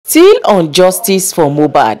Still on justice for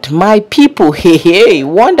Mohbad, my people, hey,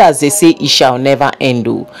 wonders they say it shall never end.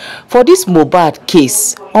 For this Mohbad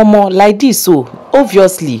case, like this, so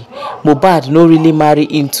obviously Mohbad no really marry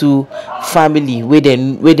into family where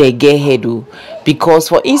they get head, because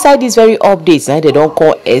for inside these very updates, they don't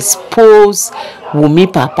call expose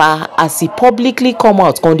Wunmi papa as he publicly come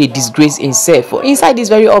out they disgrace himself. For inside this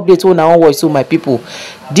very update, now watch, so my people,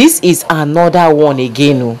 this is another one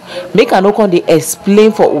again. Make I no come dey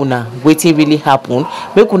explain for una wetin really happen.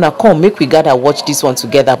 Make una come, make we gather watch this one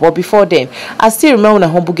together. But before then, I still remember una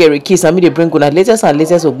humble get case and me dey bring una latest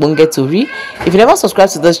ogbonge tori. If you never subscribe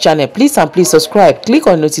to this channel, please subscribe. Click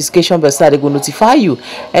on notification bell so that they go notify you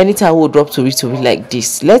anytime we drop tori like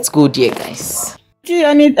this. Let's go there, guys. Tí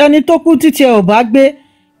ẹni tó kú títí ẹ ò bá gbé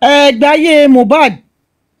gbáyé Mohbad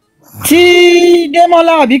tí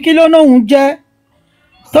Démọ́lá àbí kí ló nóhun jẹ́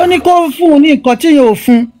tó ní kó fún un ní nǹkan tí yóò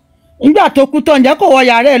fún nígbà tó kú tán ǹjẹ́ kò wọ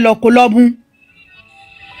yàrá ẹ̀ lọ kó lọ́bùn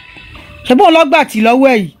ṣé bóun lọ́gbà tí lọ́wọ́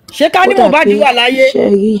ẹ̀ yìí ṣé ká ní Mohbad wà láyé.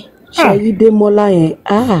 ṣẹ́rí Démọ́lá yẹn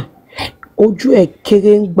ojú ẹ̀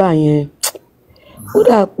kéré ń gbà yẹn ó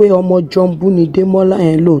dà pé ọmọ jọ̀ǹbù ni Démọ́lá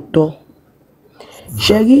yẹn lóòótọ́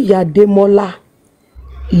ṣẹ́rí ìyá Démọ́lá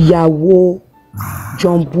ìyàwó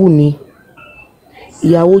jọ̀ǹbù ni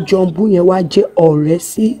ìyàwó jọ̀ǹbù yẹn wá jẹ́ ọ̀rẹ́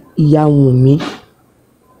sí ìyá Wùnmí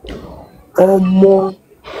ọmọ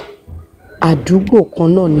àdúgbò kan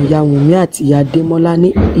náà ni ìyá Wùnmí àti ìyá Démọ́lá ní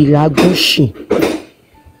Ìrágùṣì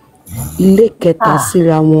ilé kẹta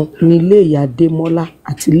síra wọn ní ilé ìyá Démọ́lá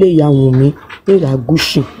àti ilé ìyá Wùnmí ní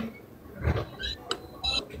Ìrágùṣì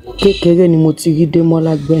kékeré ni mo ti rí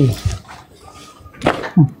Démọ́lá gbẹ̀yìn.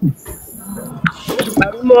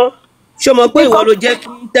 Àrùmọ́ ṣó mọ̀ pé ìwọ ló jẹ́ kí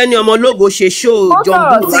Tẹ́ni Ọmọlógo ṣe ṣóò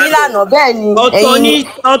jọ̀ǹbù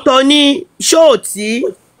ọ̀tọ̀ ní ṣóò tí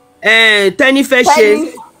Tẹ́ni fẹ́ ṣe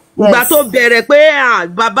ìgbà tó bẹ̀rẹ̀ pé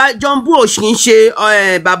bàbá jọ̀ǹbù ò sì ń ṣe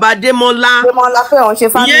bàbá Démọ́lá fẹ́ wọn ṣe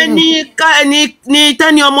family ìyẹn ní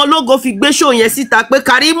Tẹ́ni Ọmọlógo fi gbé ṣóò yẹn síta pé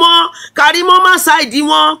Kàrímọ́ má ṣáìdì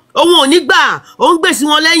wọn òun ò ní gbà òun gbèsè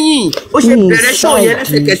wọn lẹ́yìn ó ṣe bẹ̀rẹ̀ ṣóò yẹn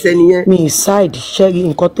lẹ́sẹ̀kẹsẹ̀ nìyẹn. mi ṣáìdì ṣẹ́rí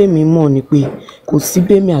nǹkan tèmi mọ̀ ni pé kò sí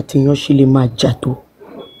bẹ́ẹ̀mí àtẹ̀yàn ṣe lè máa jà tó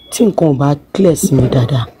tí nǹkan ò bá clear sí mi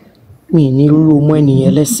dáadáa mi ní rúró mọ́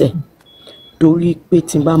ènìyàn lẹ́sẹ̀ torí pé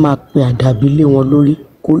tí n bá máa pe àdàbí lé wọn lórí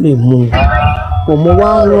kó lè mú un ọmọ wa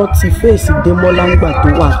rántí fèsì Démọ́lá ńgbà tó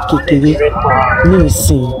wà kékeré ní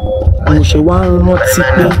ìsìn mo ṣe wá rántí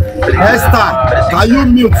pé. Esther, are you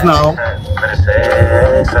mute now?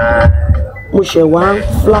 mo ṣe wá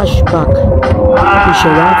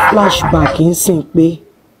flashback ń sìn pé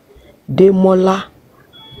Démọ́lá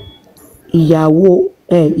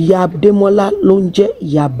ìyá Démọ́lá ló ń jẹ́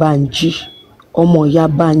ìyá Bánjí ọmọ ìyá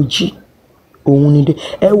Bánjí òun ni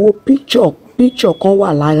ẹ wo picture kan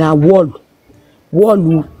wà lára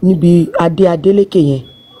wọ́ọ̀lù níbi Adélékè yẹn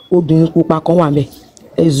obìnrin pupa kan wà ńbẹ̀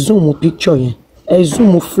ẹ zoom picture yẹn ẹ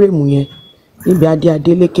zoom frame yẹn níbi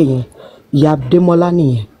Adélékè yẹn ìyá Démọ́lá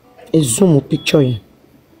nìyẹn ẹ zoom picture yẹn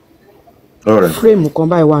frame kan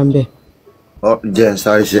báyìí wà ńbẹ̀. Jẹ́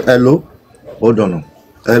sáré ṣe hello hold on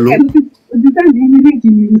hello. òtítẹ́ ìdí mílíkì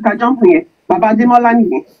Mr. Jump yẹn bàbá Démọ́lá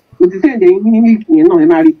nìyẹn òtítẹ́ ìdí mílíkì yẹn náà ẹ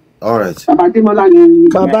máa rí. All right. Bàbá Démọ́lá ni.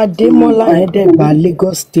 Bàbá Démọ́lá yẹn dẹ̀ gba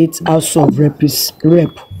Lagos State House of Rep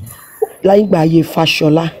láyé ìgbà ayé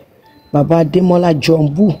Fáṣọlá Bàbá Démọ́lá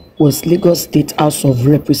Jọ̀ǹbù was Lagos State House of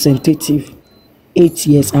Representative 8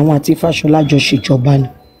 years àwọn àti Fáṣọlá jọ ṣèjọba ni.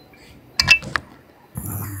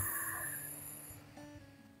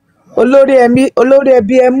 olórí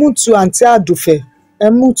ẹbí ẹ mú tu àǹtí Àdùfẹ́ ẹ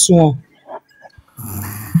mú tu wọn.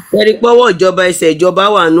 ẹ̀rí pọ́wọ́ ìjọba ẹsẹ̀ ìjọba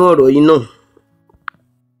wà nú ọ̀rọ̀ yìí náà.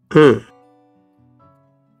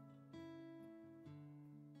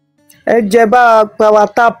 ẹ jẹ́ bá wa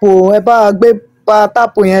tápò ẹ bá gbé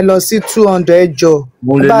tápò yẹn lọ sí 200 ẹ jọ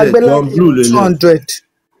ẹ bá gbé láti 200.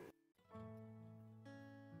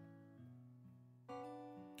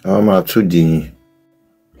 àwọn máa tún dìyìn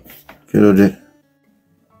kí ló dé.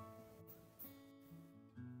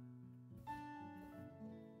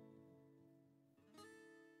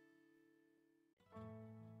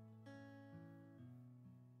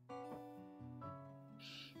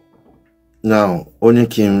 Now, ó ní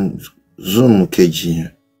kí n zoom kejì yẹn.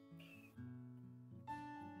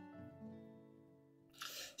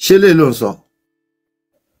 Ṣé lè ló ń sọ?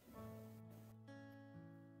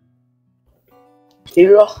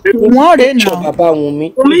 Irọ́. Wọ́n rè náà. Bàbá Wùnmí.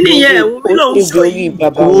 Wùnmí nìyẹn, Wùnmí ló ń sọ yìí.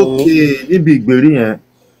 Bàbá Wùnmí. Okay, níbi ìgbèrí yẹn.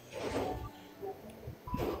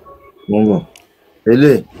 Mo ń bọ̀.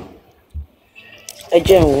 Elé. Ẹ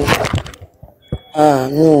jẹ́ ìwọ̀n.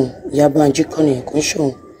 No, ìyá Bánjí kọ́ nìyẹn kò ń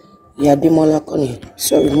ṣòun. Ìyá Démọ́lá kọ́ nìyẹn.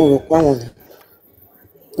 Sorry, mo rò pé àwọn ni.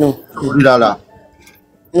 No. Orí dára.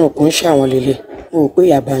 No, kò ń ṣe àwọn lélẹ̀. Mo rò pé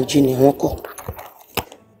ìyá Bánjí ni àwọn kọ́.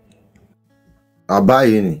 Bàbá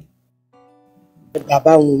yìí ni.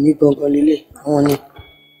 Bàbá Wunmi gangan lélẹ̀. Àwọn ni.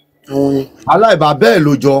 Àwọn ni. Bàbá ẹ̀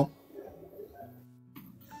ló jọ.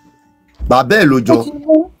 Bàbá ẹ̀ ló jọ.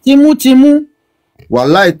 Tímú.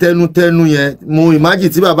 Wàláì tẹnutẹnu yẹn mo imagine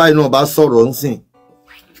tí bàbá yìí náà bá sọ̀rọ̀ ńsìn.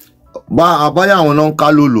 Àbáyá àwọn náà ń ká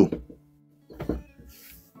lòlò.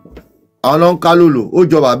 Àwọn náà ń ká lòlò. Ó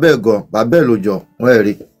jọ bàbá ẹ̀ gan. Bàbá ẹ̀ ló jọ. Wọ́n ẹ̀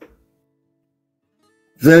rí.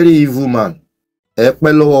 Very evil man. Ẹ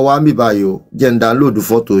pẹ́ lọ́wọ́ wa ń bì báyìí o. Jẹ́ ń download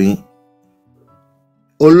fọ́tò yín.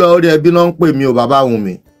 Olórí ẹbí náà ń pè mí o bàbá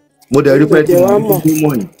Wunmi. Mo dẹ̀ rí pé tí mo mọ̀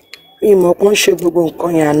yìí. Ìmọ̀ kan ṣe gbogbo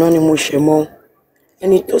nǹkan yẹn àná ni mo ṣe mọ́.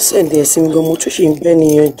 Ẹni tó sẹ̀ǹdẹ̀ sí mi gan mo tún ṣì ń bẹ́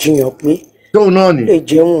nìyẹn jiyàn pé. Tóun náà ni. Lè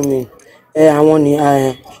jẹ́ Wunmi. Àwọn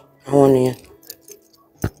nìyẹn.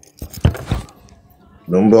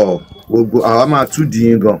 Ló ń bọ̀ gbogbo àwa máa tú di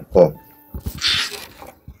yín gan pọ̀.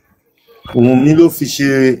 Wunmi ló fi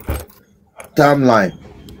ṣe timeline.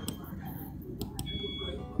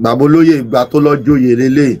 Bàbá olóyè ìgbà tó lọ jóyè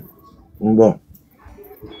lélẹ̀ ń bọ̀.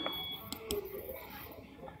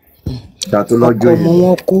 Ìgbà tó lọ jóyè.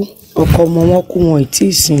 Ọkọ ọmọ wọn kú wọn ì tí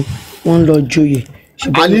ì sin wọn lọ jóyè.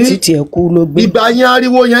 Ṣùgbọ́n títí ẹ̀ kú ló gbé. Ìgbà yẹn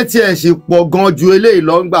ariwo yẹn tiẹ̀ ṣe pọ̀ gan ju eléyìí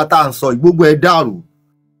lọ ńgbà tá à ń sọ gbogbo ẹ̀ dàrú.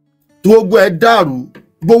 Gbogbo ẹ̀ dàrú.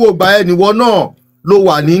 Gbogbo ìgbà yẹn nìwọ náà ló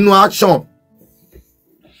wà nínú action.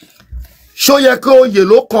 Ṣó yẹ kí oyè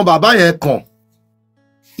ló kan bàbá yẹn kàn?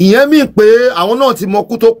 Ìyẹn mí pé àwọn náà ti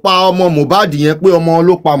mọkú tó pa ọmọ Mohbad yẹn pé ọmọ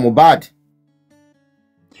ló pa Mohbad.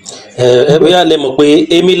 Bóyá lẹ mọ̀ pé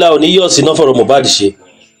Emila ò ní yọ̀ sí náà fọ̀rọ̀ Mohbad ṣe.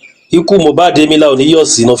 Ikú Mohbad Emila ò ní yọ̀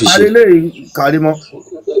sí náà fi ṣe. Àrélé Kàrímọ́.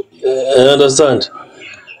 Understand?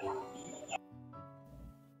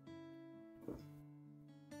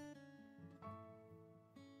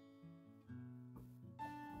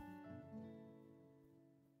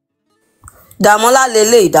 Dàmọ́lá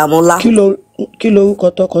lélẹ̀ Dàmọ́lá. Kí lorúkọ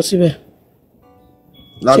tọkọ síbẹ̀?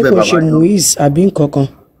 Ṣé kò ṣe Muiz àbí nǹkan kan?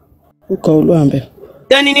 Orúkọ olúwa ń bẹ.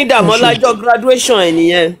 Tẹ́ni ní Dàmọ́lá jọ graduation ẹ̀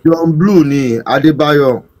nìyẹn. John Blue ni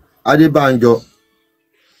Adébáyọ̀ Adébánjọ.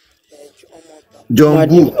 John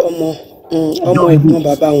Blue. Ọmọ ẹ̀gbọ́n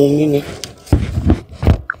bàbá Wunmi ni.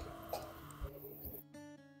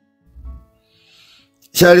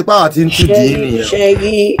 Ṣé rí pàwọ́ tí ń tú di nìyẹn? Ṣé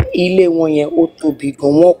rí ilé wọn yẹn ó tóbi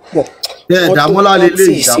gan wọ́n pọ̀. Dàmọ́lá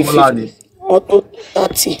lélẹ̀ Dàmọ́lá ni. Wọ́n tó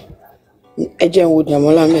 30. Ẹ jẹ́ n wo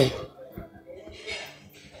Dàmọ́lá mẹ́rin.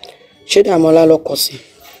 Ṣé Dàmọ́lá lọ́kọ sí?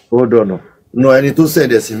 Ó dọ̀nà. No, ẹni tó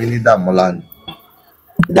sẹ̀dẹ̀ sí mi ní Dàmọ́lá ni.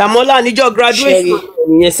 Dàmọ́lá níjọ́ graduation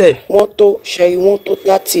nìyẹn sẹ́. Wọ́n tó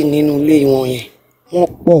 30 nínú ilé wọn yẹn. Wọ́n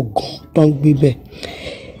pọ̀ gan tó ń gbé bẹ̀.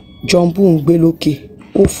 Jọ̀ǹbù ń gbé lókè.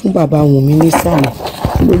 Ó fún bàbá Wunmi nísàlẹ̀.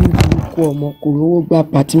 Lórí burúkú ọmọ kò rówó gba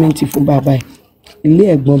apátímẹ́ǹtì fún bàbá ẹ̀. Ilé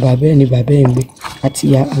ẹ̀gbọ́n bàbá ẹ̀ ni bàbá ẹ̀ ń gbé àti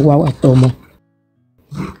ìyàwó àtọmọ.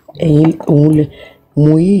 Ẹ̀yin òun lẹ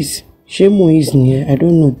Muiz, ṣé Muiz nìyẹn? I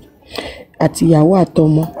don't know. Àti ìyàwó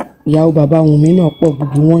àtọmọ, ìyàwó bàbá Wunmi náà pọ̀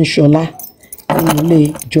gbogbo wọn ń ṣọlá nínú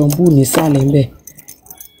ilé Jọ̀ǹbù nísàlẹ̀ ńbẹ̀.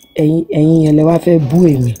 Ẹ̀yin yẹn lẹ wá fẹ́ bú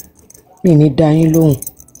èmi. Mi ní dá yín lóhùn.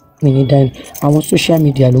 Mi ní dá yín. Àwọn social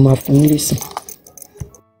media ló máa fún yín lésì.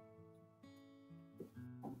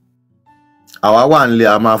 Àwa wà nílé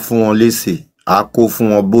a máa fún wọn lésì. A kó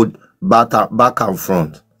fún wọn both back and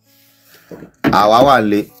front. Àwa wà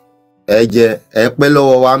nílé. Ẹ jẹ ẹ pẹ́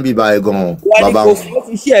lọ́wọ́ wa ń bì báyìí gan-an. Bàbá wọn. Ó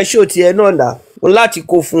fi ṣe ẹ̀ṣọ́ tiẹ̀ náà là. O láti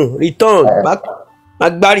kó fún return má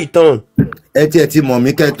gbá return. Ẹ tiẹ̀ ti mọ̀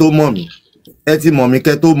mí kẹ́ tó mọ̀ mí. Ẹ ti mọ̀ mí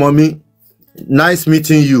kẹ́ tó mọ̀ mí. Nice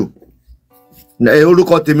meeting you.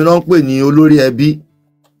 Orúkọ tèmi náà ń pè ní olórí ẹbí.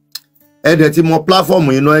 Ẹ dẹ̀ ti mọ platform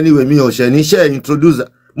yìí náà anyway mi ò ṣẹ̀ níṣẹ́ introduce.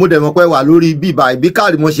 Mo dẹ̀ mọ̀ pé wà lórí bíbá ìbí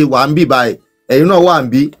káàdì mo ṣe wà ń bíbá ẹ̀. Ẹ̀yin náà wà ń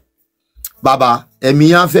bí. Bàbá ẹ̀mí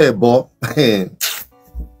yá fẹ́ bọ́.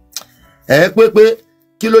 Ẹ pé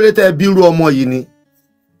kí ló dé tẹ́ bírú ọmọ yìí ni?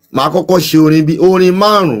 Màá kọ́kọ́ ṣe orin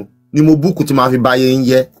 5 ni mo búùkù tí màá fi báyé yín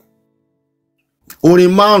jẹ́.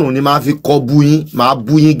 Orin 5 ni màá fi kọ bú yín, màá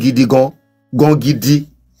bú yín gidi gan gidi,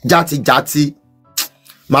 játijàti.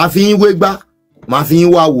 Màá fi yín wé gbá, màá fi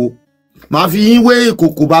yín wá wo, màá fi yín wé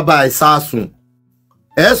ìkòkò bàbá ẹ̀ sáàsùn.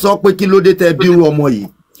 Ẹ sọ pé kí ló dé tẹ́ bírú ọmọ yìí?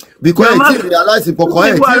 Because ẹ ti realize kankan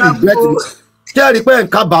ẹ ti regret mi. Ṣé ẹ rí pé ẹ ń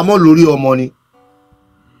kábàámọ̀ lórí ọmọ ni?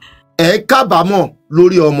 Ẹ kábàámọ̀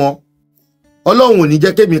lórí ọmọ. Ọlọ́run ò ní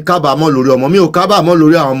jẹ́ kémi kábàámọ̀ lórí ọmọ. Mi ò kábàámọ̀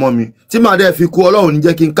lórí àwọn ọmọ mi. Tí màá dẹ̀ fi kú Ọlọ́run ò ní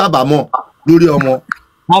jẹ́ kí n kábàámọ̀ lórí ọmọ.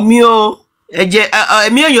 Àmì o ẹ̀jẹ̀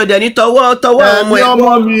ẹ̀mí èèyàn dẹ̀ ní tọwọ́ ọmọ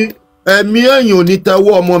ẹ̀. Ẹ̀mí èèyàn ò ní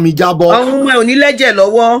tẹwọ́ ọmọ mi jábọ́. Àwọn ọmọ ẹ̀ ò ní lẹ́jẹ̀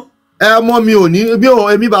lọ́wọ́. Ọmọ mi ò ní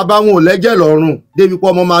èmi bàbá wọn ò lẹ́jẹ̀ lọ́rùn débi pé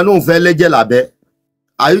ọmọ máa náà fẹ́ lẹ́jẹ̀ lábẹ́.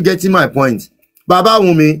 are you getting my point? Bàbá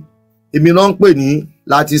Wunmi èmi ló ń pè ní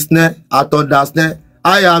láti snare àtọ̀dá snare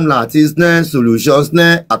I am láti snare solution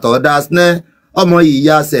snare àtọ̀dá snare ọmọ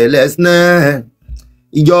ìyá sẹ̀lẹ̀ snare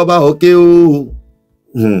ìjọba òkè o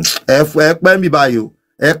ẹ pẹ́ mi báyìí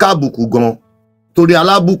ẹ kábùkù gan torí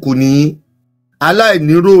alábùkù ni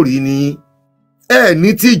aláìníròrí ni ẹ ní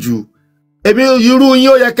tìjú èmi irú yín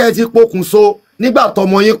ó yẹ kẹ́ ti pokùnso nígbà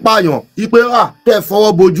tọmọ yín pààyàn wípé kẹ́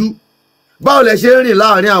fọwọ́ bojú báwo lẹ ṣe ń rìn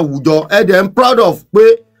láàrin àwùjọ ẹ dẹ̀ ń proud of pé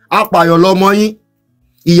apààyàn lọmọ yín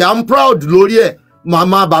ìyá ń proud lórí ẹ̀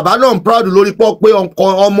màmá bàbá náà ń proud lórí pọ́ pé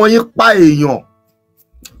ọmọ yín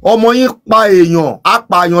pa èèyàn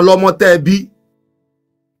apààyàn lọmọ tẹ́ bí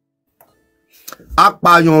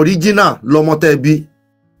apààyàn original lọmọ tẹ́ bí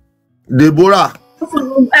Deborah.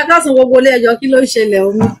 Ẹ ká sọ gbogbo ilé ẹjọ́ kí ló ń ṣẹlẹ̀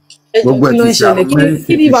omi gbogbo kí ló ń ṣẹlẹ̀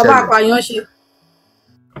kí ni bàbá apààyàn ṣe.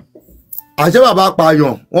 Àṣé bàbá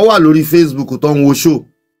apààyàn wọ́n wà lórí Facebook tó ń wo show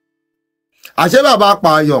àṣé bàbá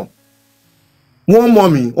apààyàn wọ́n mọ̀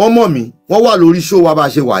mí wọ́n wà lórí show wa bá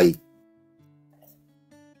ṣe wà yìí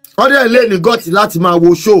wọ́n dẹ̀ lé ní gọ́tì láti máa wo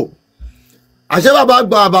show àṣé bàbá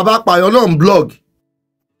apààyàn náà ń blog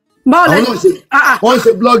wọ́n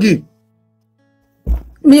ṣe blogging.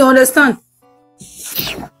 Mi understand.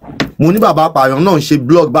 Mo ní bàbá apààyàn náà ń ṣe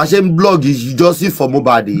blog bá ṣe ń blog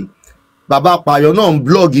justiceformohbad bàbá apààyàn náà ń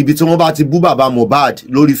blog ibi tí wọ́n bá ti bú bàbá Mohbad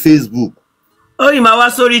lórí Facebook. Ó yìí máa wá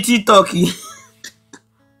sórí TikTok.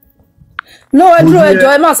 No, ẹ dúró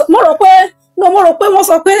ẹjọ́ ẹ máa sọ mo rò pé wọ́n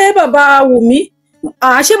sọ pé bàbá Wunmi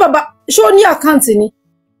ṣé bàbá ṣó ní àkáǹtì ni.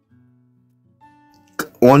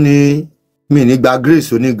 Wọ́n ní mi ní gba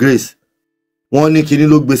Grace oní Grace wọ́n ní kinní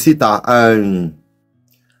ló gbé síta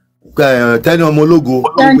Tẹ́ni ọmọ ológo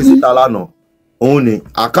ló gbé síta lánàá òun ni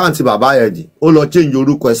àkáǹtì bàbá yẹn ó lọ change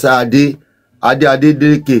orúkọ ẹ̀ sí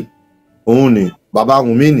Adédèké òun ni bàbá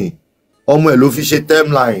Wunmi ni ọmọ ẹ̀ ló fi ṣe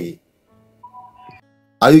timeline yìí.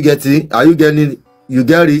 Are you getting you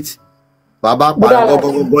get it? Bàbá pààyàn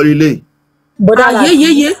gbogbo lílé. Bọ́dà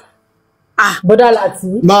yéyéyé. Bọ́dà láti.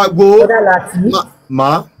 Máa gbó. Bọ́dà láti.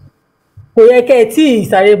 Má. Kò yẹ kẹ́ ẹ tí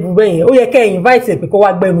ìsàrè bùbẹ́ yẹn ó yẹ kẹ́ ẹ invite ẹ pé kó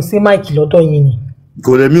wá gbẹnu sí máìkì lọ́dọ̀ yín ni.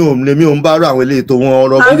 Kò lèmi ò ń bá rú àwọn eléyìí tó wọn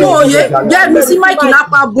ọ̀rọ̀ gbọ́dọ̀. Àwọn òye gbẹnu sí máìkì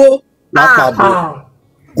lápá bo.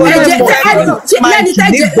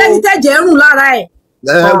 Lẹ́ni tẹ́jẹ̀ rùn lára ẹ̀.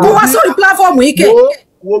 Kó wá sórí pláfọ́ọ̀mù yìí kẹ̀.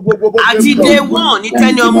 Àti day one ní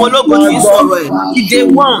Tẹ́ni ọmọ ológo ti ń sọ̀rọ̀ ẹ̀ àti day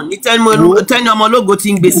one ní Tẹ́ni ọmọ ológo ti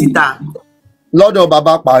ń gbé síta. Lọ́dọ̀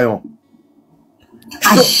bàbá pààyàn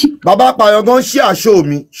bàbá pààyàn gan ṣí show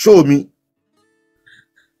mi sórí.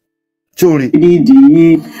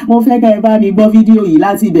 Mo fẹ́ kẹ́ ẹ bá mi gbọ́ fídíò yìí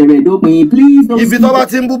láti bẹ̀rẹ̀ dópin please. Ibi tó bá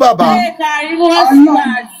ti ń bú bàbá.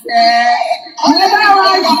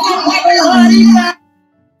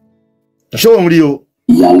 Ṣó ń rí o.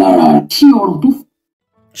 Ìyá lára tí ọ̀rọ̀ tó.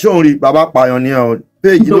 Ṣó ń rí bàbá pààyàn ní ọ̀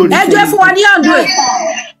péjì lórí. Ẹ jẹ́ fún wa ní àǹdó ẹ̀.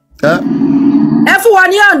 Ẹ fún wa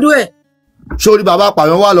ní àǹdó ẹ̀. Ṣórí bàbá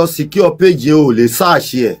pààyàn wà lọ secure page ò lè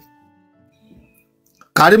sáàṣì ẹ̀.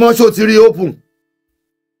 Kàrímọ́ ṣó ti rí open.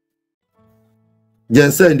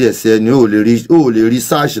 Jẹ́nsẹ̀ ní ẹ̀sẹ̀ ni ó lè rí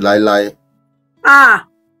sáàṣì láíláí.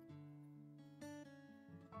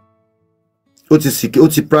 Ó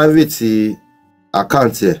ti private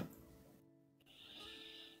account ẹ̀.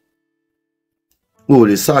 Ó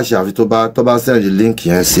lè sáàṣì àfi tó bá send link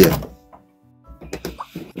yẹn sí ẹ̀.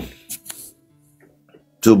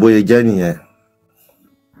 Tó bóyá jẹ́ nìyẹn.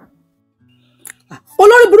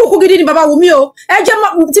 Olórí burúkú gidi ni bàbá Wunmi o. Ẹ jẹ́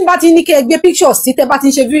tí bá ti ní kẹ́ ẹ gbé pictures sí tẹ́ bá ti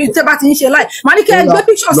ń ṣe video tẹ́ bá ti ń ṣe live. Màá ní kẹ́ ẹ gbé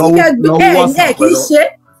pictures sí kẹ́ ẹ gbé ẹ kì í ṣe.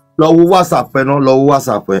 Lọ wo WhatsApp ẹ náà lọ wo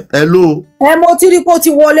WhatsApp ẹ. Hello. Mo ti rí pé ó ti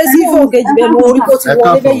wọlé sí phone kejì bẹ́ẹ̀ mo rí pé ó ti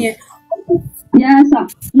wọlé bẹ́ẹ̀ yẹn. Yes sir.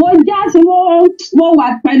 Mo já sí mo wà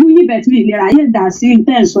pẹ̀lú yín bẹ̀ tí mi ìlera yé dà sí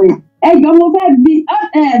tẹ̀sán yẹn. Ẹ jọ mo fẹ́ bi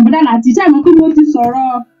bọ̀dà láti sẹ́mi pé mo ti sọ̀rọ̀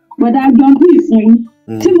bọ̀dà jọ̀ǹbù ìfún yín.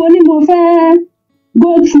 Tí mo ní mo fẹ́ go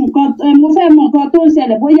through nǹkan mo fẹ́ mọ nǹkan tó ń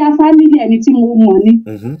ṣẹlẹ̀ bóyá family ẹni tí mo mọ̀ ni.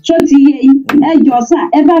 Ṣó ti yé ẹ jọ sà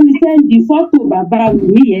ẹ bá mi sẹ́ndì fọ́tò bàbá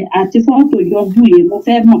Wunmi yẹn àti fọ́tò jọ̀ǹbù yẹn mo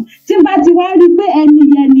fẹ́ mọ̀. Tí bá ti wá rí pé ẹni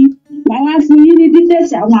yẹn ni màá wá fún yín ní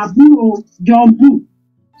details àwọn àbúrò jọ̀ǹbù.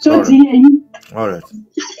 Ṣó ti yé yín. All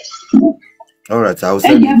right, I will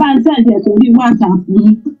send you. Ẹ jẹ́ bá ń sẹ́ndì ẹ̀ sórí WhatsApp yín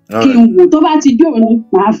kí n wò tó bá ti jó òní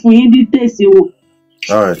màá fún yín details wọn.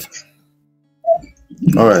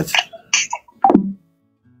 All right.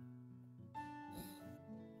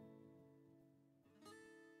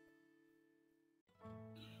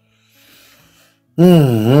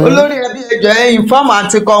 Olórí ẹbí ẹjọ́ ẹ inform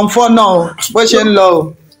àti confirm náà bó ṣe ń lọ o.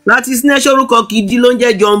 Láti sinẹ́ orúkọ gidi ló ń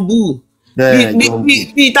jẹ́ jọ̀ǹbù.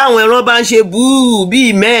 Bí táwọn ẹran bá ń ṣe búù bí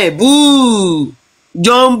ìmẹ́ búù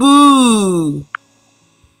jọ̀ǹbù.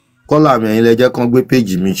 kọ́là mi ẹ̀yin lẹ jẹ́ kán gbé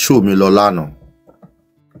péjì mi show mi lọ lánàá.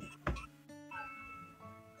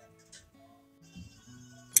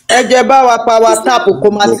 ẹ jẹ́ bá wa power tap kó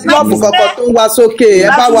máa sí lọ́ọ̀bù kankan tó ń wá sókè ẹ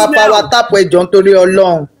bá wa power tap ẹjọ́ nítorí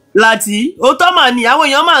Ọlọ́run. láti òótọ́ mà ní àwọn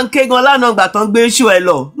èèyàn máa ń ké gan lánàá gbà tán gbé ṣó ẹ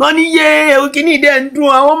lọ wọ́n ní yé òkìní dẹ̀ ń dùn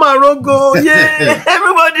àwọn máa rógó yé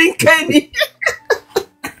everybody ń ké ni.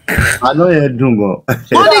 àná yẹn dùn gan.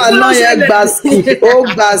 àná yẹn gbàsíkì ó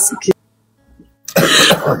gbàsíkì.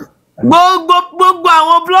 gbogbo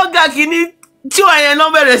àwọn blogger kìíní tí wọ́n yẹn náà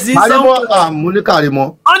bẹ̀rẹ̀ sí sọ. mo ní Kàrímọ́.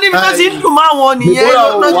 ó ní bí wọ́n ti ń dùn mọ́ àwọn nìyẹn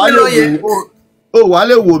lọ́jọ́ lọ yẹn. ó wàá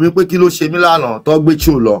lè wò mí pé kí ló ṣe mí lánàá tó gbé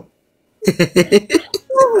ṣó lọ.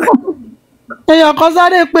 èèyàn kan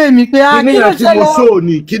sáré pè mí pé a kí ló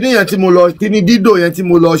ṣẹlẹ̀. kíní yẹn tí mo lọ kíní dídò yẹn tí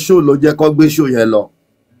mo lọ ṣó ló jẹ́ kó gbé ṣó yẹn lọ.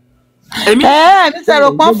 mi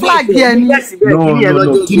sẹ̀rọ̀ pọ́n flag yẹn ni.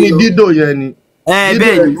 no kíní dídò yẹn ni.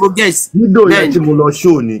 bẹ́ẹ̀ ni mo gẹ̀ẹ́sì. dídò yẹn tí mo lọ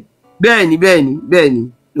ṣó ni. bẹ́ẹ̀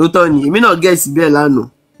ni lóòótọ́ ni èmi náà gẹ̀ẹ́sì bẹ́ẹ̀ lánàá.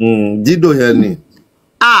 dídò yẹn ni.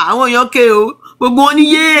 àwọn èèyàn ké o gbogbo wọn ni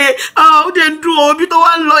yé ó dé ń dùn o bí tó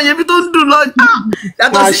wá ń lọ yẹn bí tó ń dùn lọ.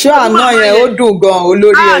 àṣọ àná yẹn ó dùn gan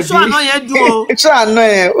olórí ẹbí. àṣọ àná yẹn dùn o. àṣọ àná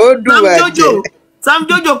yẹn ó dùn ẹ̀jẹ̀. Sam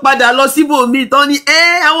Jojo padà lọ síbòmíì tán ni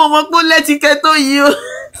àwọn ọmọ pọ́n lẹ́tìkẹ́ tó yìí o.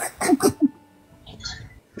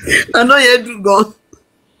 àná yẹn dùn gan.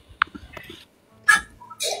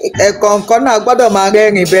 ẹ̀kọ̀ọ̀kan náà gbọ́dọ̀ máa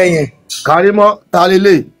rẹ́rìn bẹ́ẹ̀ yẹn. Kàrímọ́ ta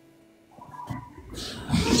lélẹ̀.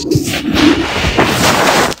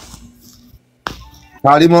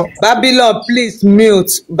 Kàrímọ́. Babylon please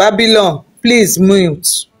mute. Babylon please mute.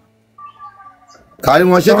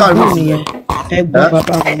 Kàrímọ́ ṣé Kàrímọ́. ẹ̀gbọ́n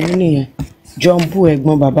bàbá Wunmi nìyẹn jọ̀ǹbù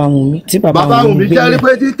ẹ̀gbọ́n bàbá Wunmi tí bàbá Wunmi jẹ́ rí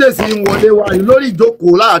pé títèsí ń wọlé wa yìí lórí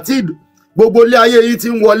ìjókòó láti gbogbo ilé ayé yìí ti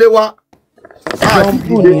ń wọlé wa.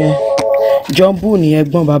 jọ̀ǹbù nìyẹn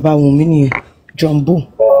ẹ̀gbọ́n bàbá Wunmi nìyẹn jọ̀ǹbù.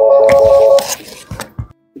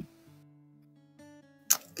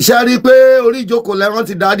 ṣe rí i pé orí ìjókòó lẹ́wọ̀n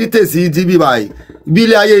ti dá dítèsí ti bí báyìí bí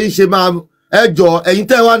ilé ayé yìí ṣe máa ẹjọ́ ẹ̀yin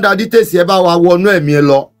tẹ́ wá ń dá dítèsí ẹ bá wa wọnú ẹ̀mí ẹ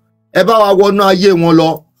lọ ẹ bá wa wọnú ayé wọn lọ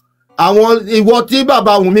àwọn ìwọ tí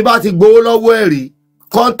bàbá Wunmi bá ti gbowó lọ́wọ́ ẹ̀ rí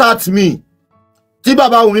contact me tí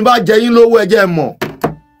bàbá Wunmi bá jẹ yín lówó ẹ jẹ́ mọ̀.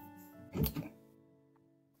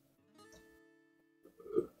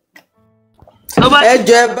 ẹ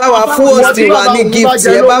jẹ́ bá wa fún host wa ní gift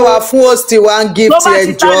ẹ bá wa fún host wa ní gift ẹ jọ. tó bá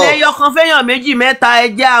ti talẹ̀ ẹyọ kan fẹ́yàn méjì mẹ́ta ẹ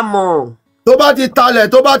jẹ́ a mọ̀. tó bá ti talẹ̀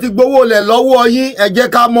tó bá ti gbowó lẹ̀ lọ́wọ́ yín ẹ jẹ́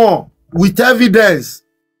ká mọ̀ with evidence.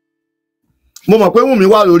 mo mọ̀ pé Wunmi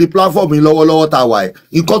wà lórí platform yìí lọ́wọ́lọ́wọ́ tá a wà ẹ̀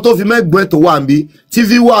nǹkan tó fi mẹ́gbọ́n tó wà ń bí tv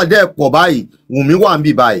wà dẹ́ pọ̀ báyìí Wunmi wà ń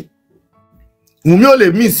bí báyìí Wunmi ò lè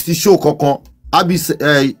miss show kankan abi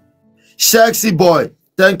sexy boy.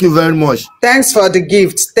 Thank you very much. Thanks for the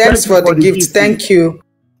gift. Thanks for the gift. Thank you.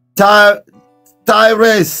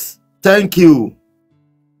 Tyrese, thank you.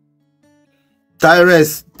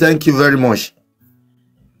 Tyrese, thank you very much.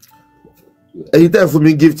 Ẹ̀yin tẹ́ fún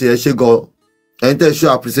mi gift ẹ ṣé gan. Ẹ̀yin tẹ́ show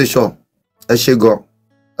appreciation. Ẹ ṣé gan.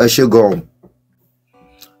 Ẹ ṣé gan.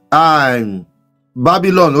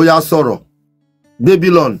 Babylon ó yá sọ̀rọ̀.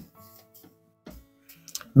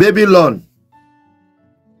 Babylon.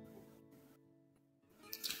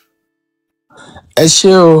 ẹ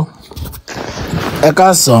ṣé o ẹ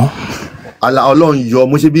káàsán. àlà Ọlọ́run yọ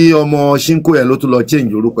mo ṣe bí ọmọ ṣínkó yẹn ló tún lọ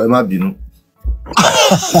change orúkọ ẹ má bínú.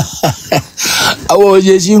 àwọn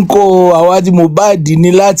òye ṣínkó àwa tí Mohbad ní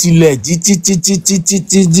láti ilẹ̀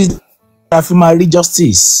títí a fi máa rí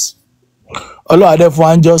justice Ọlọ́run adé fún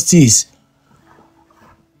wa justice.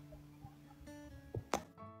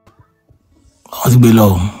 wọ́n ti gbé lọ.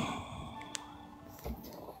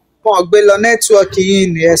 wọ́n gbé lọ nẹ́tíwọ́ọ̀kì yìí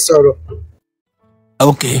ni ẹ sọ̀rọ̀.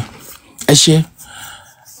 ok ẹ ṣé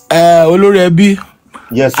olórí ẹbí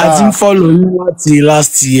a ti ń follow yín láti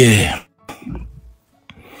last year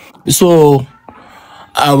so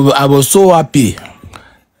I was so happy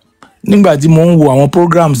nígbà tí mo ń wo àwọn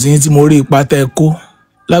programs yín tí mo rí ipa tẹ́ kó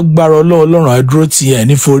lágbára Ọlọ́run àdúró tí ẹ̀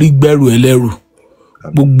ní forí gbẹ́rù ẹlẹ́rù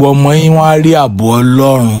gbogbo ọmọ yín wọ́n á rí ààbò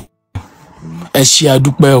Ọlọ́run ẹ ṣé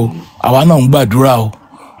adúpẹ́ o àwa náà ń gbàdúrà o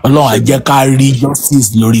Ọlọ́run á jẹ́ ká rí justice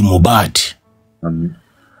lórí Mohbad.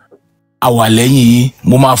 àwa lẹ́yìn yín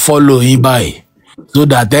mo máa follow yín báyìí so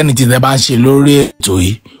that anything tẹ́ bá ń ṣe lórí ètò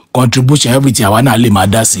yìí contribution everything àwa náà lè máa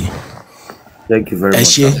dá sí. Thank you very much. ẹ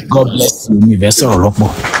ṣé God bless you mi ìfẹ́ sọ̀rọ̀ lọ́pọ̀.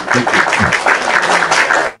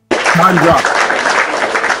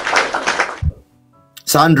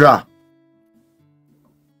 Sandra.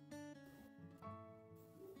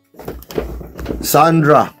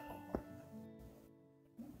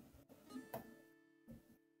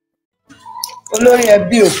 olórí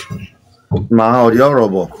ẹbí o. màá ọ̀rẹ́ ọ̀rọ̀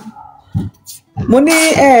bọ̀. mo ní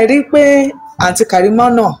ẹ rí pé àǹtí Karimo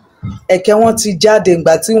náà ẹ̀kẹ́ wọn ti jáde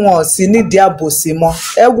ìgbà tí wọn ò sí nídìí àbòsí mọ́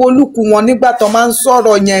ẹ wo lùkù wọn nígbà tó máa ń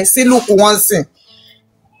sọ̀rọ̀ yẹn sí lùkù wọn sìn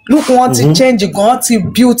lùkù wọn ti change gan ti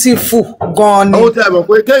beautiful gan ni. ó tẹ mọ̀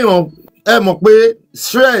pé kéèyàn ẹ mọ̀ pé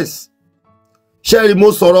stress ṣẹ́rí mo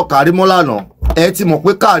sọ̀rọ̀ Karimo lánàá ẹ ti mọ̀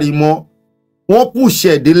pé Karimo wọ́n push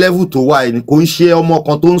ẹ̀ dé level tó wà ní kò ń ṣe ọmọ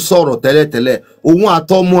kan tó ń sọ̀rọ̀ tẹ́lẹ̀tẹ́lẹ̀ òun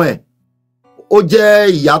àtọmọ ẹ̀ ó jẹ́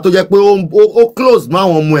ìyá tó jẹ́ pé ó close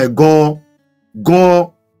máwọn ọmọ ẹ̀ gan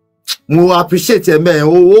mo appreciate ẹ̀ mẹ́ẹ̀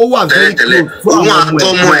ó wà very close fún àwọn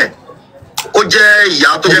ọmọ ẹ̀ ó jẹ́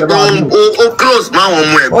ìyá tó jẹ́ pé ó close máwọn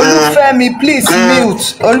ọmọ ẹ̀ gan. Olúfẹ́mi please mute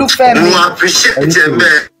Olúfẹ́mi. mo appreciate ẹ̀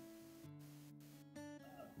mẹ́ẹ̀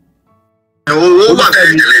ó wà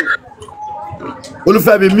very close.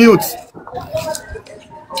 Olúfẹ́mi mute.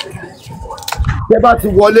 Tẹ́ bá ti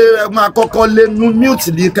wọlé ẹ máa kọ́kọ́ lé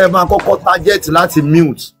mute ní kẹ́ máa kọ́kọ́ target láti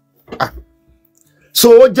mute. So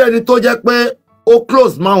ó jẹ́ ẹni tó jẹ́ pé ó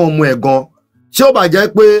close máwọn ọmọ ẹ̀ gan. Ṣé ó bá jẹ́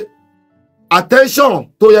pé attention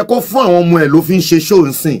tó yẹ kó fún àwọn ọmọ ẹ̀ ló fi ń ṣe show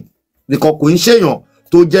nsìn nìkan kò ń ṣèyàn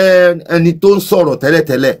tó jẹ́ ẹni tó ń sọ̀rọ̀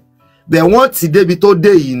tẹ́lẹ̀tẹ́lẹ̀. Bẹ́ẹ̀ wọ́n ti débi tó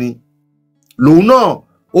dé yìí ni. Lòun náà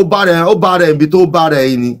ó bá rẹ̀ ibi tó bá rẹ̀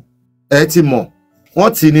yìí ni. Ẹ ti mọ̀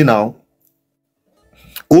wọ́n ti ní náà.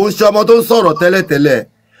 Òun ṣe ọmọ tó ń sọ̀rọ̀ tẹ́lẹ̀tẹ́lẹ̀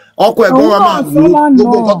ọkọ ẹ̀gbọ́n wa máa wo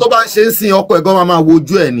gbogbo nǹkan tó bá ń ṣe ń sìn ọkọ ẹ̀gbọ́n wa máa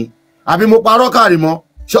wojú ẹ̀ ni àbí mo parọ́ Karimo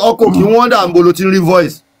ṣe ọkọ kí wọ́n dà ń bolo tí ń rí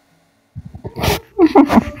voice.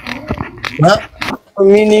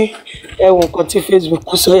 mi ní ẹ̀wọ̀n kan tí Facebook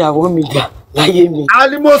sọ ìyàwó mi dà láyé mi.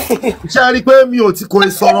 alimosi ṣe rí i pé mi ò ti kò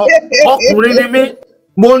sọ̀rọ̀ ọkùnrin ni mí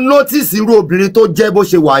mo notice irú obìnrin tó jẹ́ bó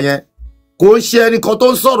ṣe wà yẹn kò ń ṣe ẹnìkan tó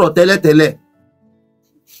ń sọ̀rọ̀ tẹ́lẹ̀tẹ́lẹ̀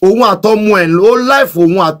òun àtọmọ ẹ̀ ló life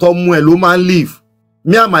òun àtọmọ ẹ̀ ló máa ń live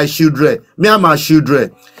me and my children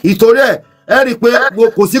ìtorí ẹ̀ ẹ rí i pé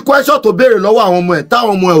kò sí question tó béèrè lọ́wọ́ àwọn ọmọ ẹ̀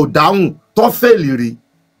táwọn ọmọ ẹ̀ ò dáhùn tó fèlì rí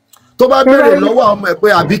tó bá béèrè lọ́wọ́ àwọn ọmọ ẹ̀ pé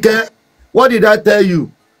Àbíkẹ́ what did I tell you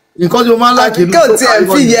nǹkan tí mo máa ń láàkì Àbíkẹ́ ò tiẹ̀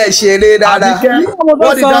fi yẹ ṣeré rárá.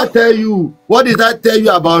 What did I tell you? What did I tell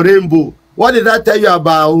you about rainbow? What did I tell you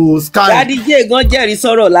about sky? Daddy J gan jẹ́rìí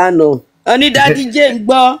sọ̀rọ̀ lánàá ọní Daddy J ń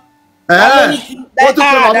gbọ́ ó tún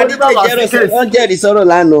pé màmá oníbàbà sí kéèsì. wọ́n jẹ́rìí sọ̀rọ̀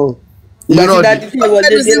lánàá ìgbà tí Daddy J wọlé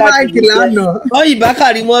dé láti wọ́n yìí bá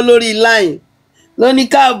Karimo lórí line lóní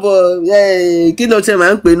káàbọ̀ kí ló tiẹ̀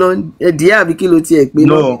máa ń pè náà ẹ̀díyà àbí kí ló tiẹ̀ pè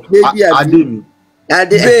náà bébí àbí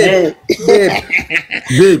adé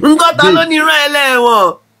nǹkan ta ló ní rán ẹlẹ́wọ̀n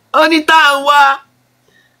ó ní tá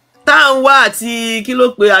à ń wá àti kí ló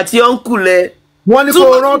pé àti ọ̀nkùlẹ̀. wọ́n ní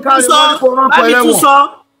kó rán kárí wọ́n ní kó rán kọ ẹlẹ́wọ̀n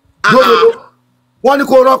wọ́n ní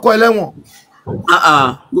kó rán kọ ẹlẹ́wọ̀n.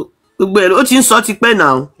 gbogbo ẹ̀ ó ti ń sọ ti pẹ́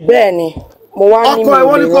náà. bẹ́ẹ̀ni mo wá ní ọkọ ẹ̀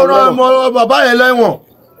wọ́n ní kó rán ọmọ bàbá yẹn lẹ́wọ̀n.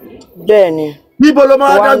 bẹ́ẹ̀ni. níbo ló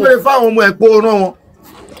máa dágbére fáwọn ọmọ ẹ̀ pé ó rán wọn.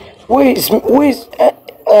 who is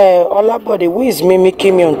Olabode, who is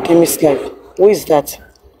mimicking me on Timi's life? Who is that?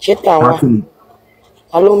 Chetawa.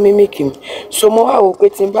 Hello, mimic him. So mo wá wò pé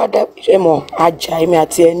tí n bá dá mọ̀ ajá èmi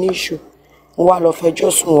àti ẹni issue. Mo wá lọ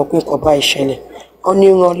fẹjọ́ sùn wọ́n pé nǹkan bá ìṣẹ̀lẹ̀. Wọ́n ní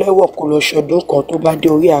rán lẹ́wọ̀ kó lọ ṣọdún kan tó bá dé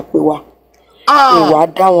orí àpé wa. Ìwà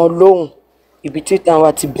dá wọn lóhùn. Ibi tí táwọn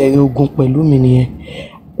wa ti bẹ̀rẹ̀ ogun pẹ̀lú mi nìyẹn.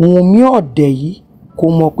 Wunmi ọ̀dẹ̀ yìí kò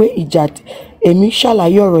mọ̀ pé ìjà èmi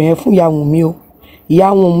ṣàlàyé ọ̀rọ̀ yẹn fún ìyá Wunmi o. Ìyá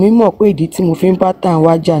Wunmi mọ̀ pé ìdí tí mo fi ń bá tàn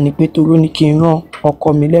wá jà ni pé toró ní kí n rán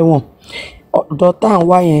ọkọ mi lẹ́wọ̀n. Ọ̀dọ̀ tàn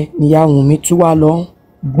wá yẹn ni ìyá Wunmi tún wá lọ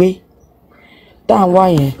gbé. Tàn wá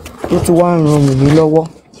yẹn ló tún wá ń ran Wunmi lọ́wọ́.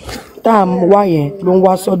 Tàn wá yẹn ló ń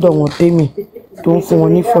wá sọ́dọ̀ wọn tèmi tó ń fún wọn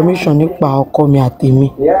ní information nípa ọkọ mi àtèmi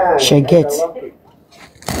ṣẹgẹt.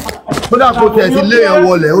 kódà kó tẹ̀ sí lé ẹ̀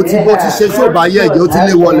wọlé ó ti ṣe ṣòbá yẹ̀ jẹ́ ó ti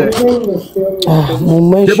lé wọlé. mo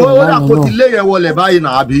mention lánàá náà. kó ti lé ẹ̀ wọlé báyìí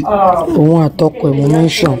náà àbí. òun àtọkọ ẹ̀ mo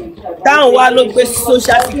mention. táwọn wa ló gbé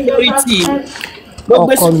social security ló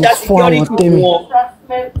gbé social security fún wọn.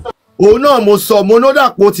 òun náà mo sọ mo nódà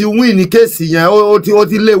pé ó ti win ní kéèsì yẹn ó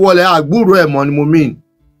ti lé wọlé àgbúrò ẹ̀ mọ́ ni mo mean.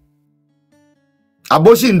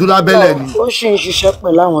 àbó sì ń dún lábẹ́lẹ̀ ni. ó sì ń ṣiṣẹ́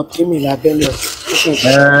pẹ̀lú àwọn tèmi lábẹ́lẹ̀ ó sì ń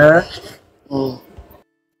ṣiṣẹ́.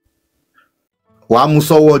 wàá mú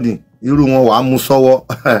sọ́wọ́ ni irú wọn wàá mú sọ́wọ́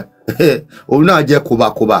òun náà jẹ́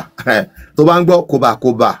kòbàkòbà tó bá ń gbọ́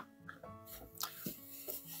kòbàkòbà.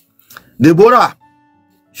 Deborah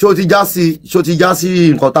ṣé o ti já sí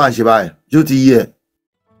nǹkan tá à ń ṣe báyìí ṣé o ti yí ẹ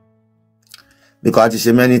because a ti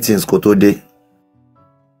ṣe many things kó tó dé.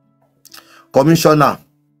 Commissioner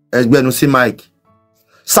ẹgbẹ́nu sí Mike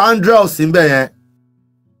Sandra ò sí bẹ́ẹ̀ yẹn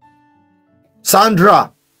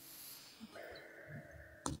Sandra.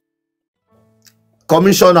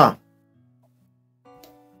 Commissioner.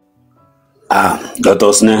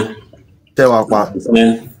 Dr. Sneh. Tẹ́wàá pa.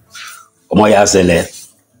 ọmọ ya ṣẹlẹ̀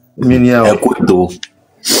ẹ kú ètò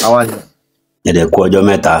ẹ̀dẹ̀ kú ọjọ́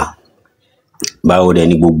mẹ́ta báwo dẹ̀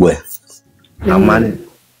ní gbogbo ẹ̀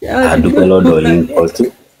àdúpẹ́ lọ́dọ̀ yín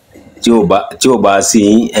tí ò bá sí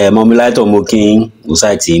mọ́míláìtọ̀ mo kí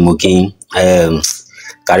Mùsáìtì mo kí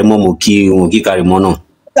Kàrímọ́ mo kí Kàrímọ́ náà.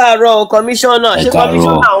 káàárọ̀ kọmíṣánná ṣé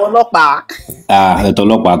kọmíṣánná àwọn ọlọ́pàá. ẹ̀tọ́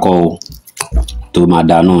ọlọ́pàá kọ́ o tó máa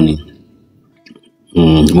dá náà ni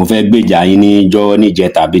mo fẹ́ gbèjà yín níjẹ́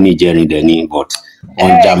tàbí níjẹrin dẹ̀ ní but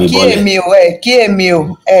wọ́n já mi bọ́lẹ̀. kí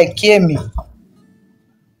èmi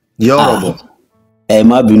yọ̀rọ̀ bọ̀. ẹ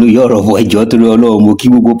má bínú yọ̀rọ̀ bọ̀ ẹjọ́ torí Ọlọ́run mo kí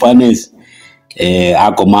gbogbo panels a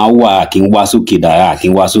kò máa wà kí n wá sókè dára kí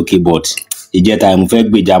n wá sókè but ìjẹta mo fẹ́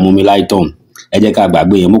gbèjà Mọ́míláìtọ̀ ẹ jẹ́ ká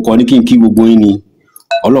gbàgbé yẹn mo kọ́ ní kí n kí gbogbo yín ni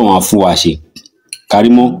Ọlọ́run á fún wa ṣe.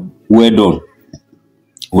 Kàrímọ́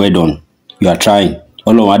well done you are trying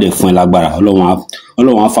Ọlọ́run á dẹ̀ fún ẹ lágbára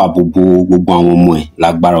Ọlọ́run á fà gbogbo àwọn ọmọ ẹ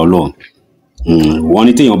lágbára Ọlọ́run. Wọ́n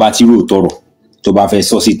ní téèyàn bá ti rò tọrọ tó bá fẹ́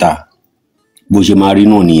sọ síta bó ṣe máa rí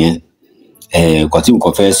náà nìyẹn. Nǹkan tí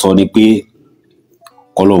nǹkan fẹ́ sọ ni pé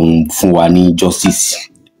k'Ọlọ́run fún wa ní justice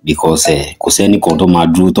because kò sẹ́nìkan tó máa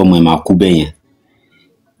dúró tọ́mọ ẹ máa kú bẹ́ẹ̀ yẹn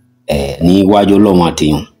níwájú Ọlọ́run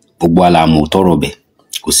àtèèyàn gbogbo àlàmù tọrọ bẹ̀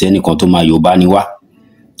kò sẹ́nìkan tó máa Yorùbá ni wá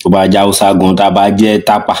tó bá já Hausa gan tá bá jẹ́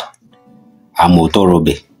tápà àmọ́ tọrọ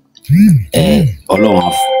bẹ̀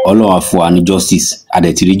Ọlọ́run á fún wa ní justice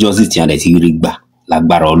adẹ̀tí rí justice tí adẹ̀tí rí gbà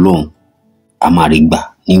lágbára Ọlọ́run a máa rí gbà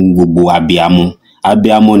ní gbogbo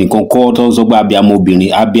abiyamọ nìkan kọ́ tó sọ pé abiyamọ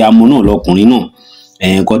obìnrin abiyamọ náà lọkùnrin náà.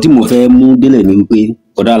 Nǹkan tí mo fẹ́ mú délẹ̀ ni wípé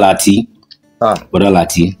bọ́dà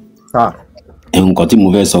láti nǹkan tí mo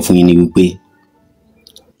fẹ́ sọ fún yín ni wípé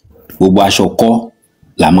gbogbo aṣọ kọ́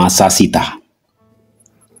la máa sá síta.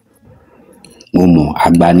 Mo mọ̀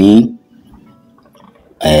àgbà ní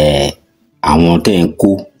àwọn tẹ́ ń kó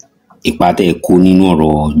ipa tẹ́ ń kó nínú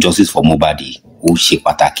ọ̀rọ̀ justiceformohbad ó ṣe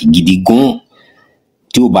pàtàkì gidi gan.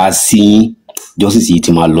 Tí ó bá sí justice yìí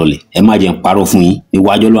ti máa lọlẹ̀ ẹ má jẹ́ n parọ́ fún yín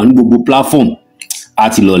níwájú Ọlọ́run ní gbogbo platform á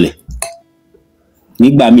ti lọlẹ̀.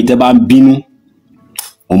 Nígbà míì tẹ́ bá ń bínú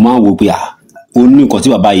mo máa ń wo pé ó ní nǹkan tí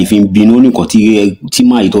bàbá yìí fi ń bínú ó ní nǹkan tí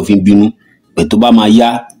máa yìí tó fi ń bínú pẹ̀ tó bá máa yá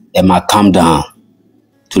ẹ máa calm down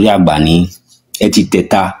torí àgbà ní ẹ ti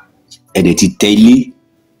tẹ̀ta ẹ̀dẹ̀ ti tẹ ilé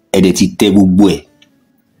ẹ̀dẹ̀ ti tẹ gbogbo ẹ̀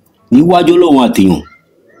níwájú Ọlọ́run àtèèyàn.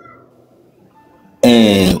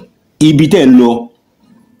 Ibi tẹ́ ń lọ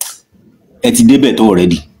ẹ ti débẹ̀ tó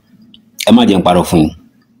already ẹ má jẹ́ n parọ́ fún yín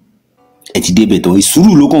ẹ ti débẹ̀ tán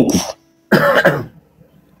ìsùúrù ló kàn kù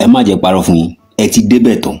ẹ má jẹ́ parọ́ fún yín ẹ ti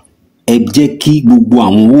débẹ̀ tán ẹ jẹ́ kí gbogbo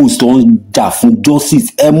àwọn host tó ń jà fún justice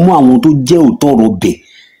ẹ mú àwọn tó jẹ́ òótọ́ ọ̀rọ̀ bẹ̀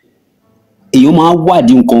èèyàn máa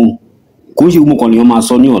wádìí nǹkan kò ń ṣe gbogbo nǹkan lèèyàn máa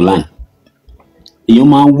sọ ní online èèyàn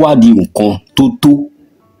máa wádìí nǹkan tó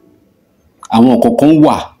àwọn kọ̀ọ̀kan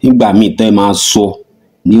wà nígbà míì tẹ́ máa sọ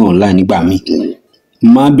ní online nígbà míì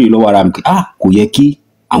máa ń bèèrè lọ́wọ́ ara mi pé kò yẹ kí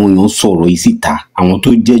àwọn èèyàn sọ̀rọ̀ yìí síta àwọn tó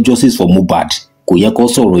jẹ́ justiceformohbad kò yẹ kó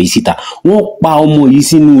sọ̀rọ̀ yìí síta wọ́n pa ọmọ yìí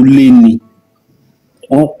sínú ilé ni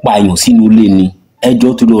wọ́n pa èèyàn sínú ilé ni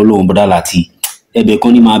ẹjọ́ torí Ọlọ́run bọ́dá láti ẹ̀bẹ̀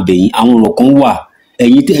kan ní máa bẹ̀yìn àwọn ọ̀rọ̀ kan wà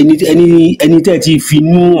ẹni tẹ́ ti fi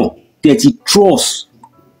nú hàn tẹ́ ti trust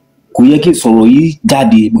kò yẹ kí sọ̀rọ̀ yìí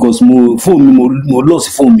jáde because fóònù mi mo lọ sí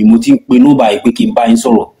fóònù mi mo ti ń pe nọ́mbà yìí pé kí n bá yín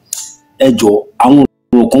sọ̀rọ̀ ẹjọ́ àwọn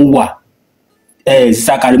ọ̀rọ̀ kan wà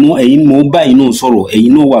sísá Kàrímọ́ ẹ̀yin mo bá yín náà sọ̀rọ̀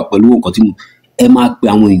ẹ̀yin náà wà pẹ̀lú nǹkan tí ẹ máa pe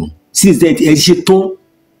àwọn èèyàn since ẹ ṣe tán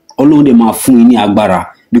Ọlọ́run dẹ̀ máa fún yín ní agbára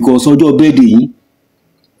because ọjọ́ bẹ́ẹ̀dẹ̀ yín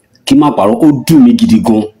kí má parọ́ ó dùn mí gidi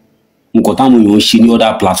gan nǹkan táwọn èèyàn ń ṣe ní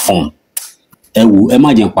other platform ẹ wò ẹ má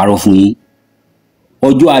jẹ́ n parọ́ fún yín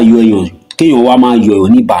ọjọ́ ayọ̀ èèyàn kéèyàn wá máa yọ̀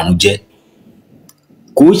ní ìbànújẹ́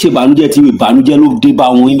kò ń ṣe ìbànújẹ́ tí ìbànújẹ́ ló dé bá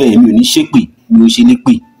wọn ibẹ̀ mi ò ní ṣépè mi ò ṣe ní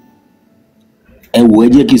pè ẹ wò ẹ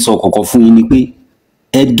jẹ́ kí n sọ kọ̀ọ̀kan fún yín ni pé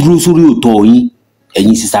ẹ dúró sórí òótọ́ yín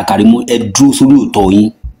ẹ̀yin sísá Kàrímọ́ ẹ dúró sórí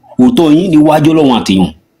òótọ́ yín níwájú Ọlọ́run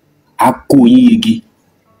àtèèyàn á kó yín yege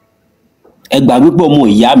ẹ gbàgbé pé ọmọ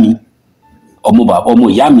ìyá mi ọmọ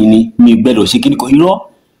ìyá mi ni mi gbẹ́dọ̀ ṣe kíní kan irọ́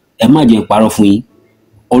ẹ má jẹ́ n parọ́ fún yín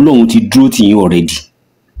Ọlọ́run ti dúró tì yín already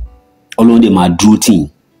Ọlọ́run dẹ̀ máa dúró tì yín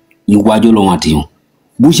níwájú Ọlọ́run àtèèyàn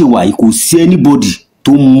bó ṣe wà yìí kò sí anybody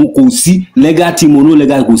tó mú kò sí legal team no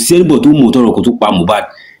legal kò sí anybody tó mú tọrọ kó tó pa Mohbad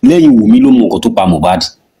lẹ́yìn Wunmi ló mú nǹkan tó pa Mohbad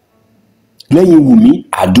lẹ́yìn Wunmi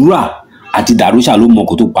àdúrà àti dàrúṣà ló mú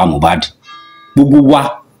nǹkan tó pa Mohbad gbogbo wa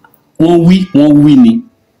wọ́n wí ni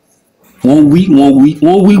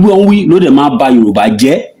wọ́n wí ló dẹ̀ máa ba Yorùbá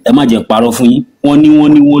jẹ́ ẹ má jẹ́ parọ́ fún yín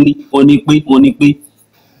wọ́n ní pé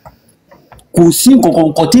kò sí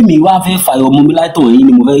nǹkan tèmi wá fẹ́ fàyọ Mọ́míláìtọ̀ yín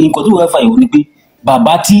ni mo fẹ́ nǹkan tí mo fẹ́ fàyọ ni pé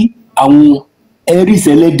bàbá tí àwọn ẹ̀rí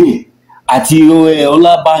sẹlẹ́dẹ̀ àti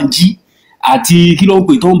Ọlábánjí àti kí ló ń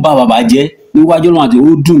pè tó ń ba bàbá jẹ́ níwájú Ọlọ́run àti ó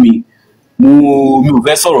dùn mí mi ò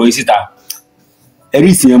fẹ́ sọ̀rọ̀ yìí síta ẹ̀rí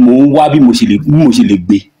ìsìn yẹn mò ń wá bí mo ṣe lè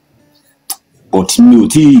gbé but mi ò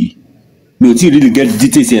tí really get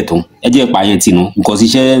details ẹ̀ tán ẹ jẹ́ ìpààyàn tì nù nǹkan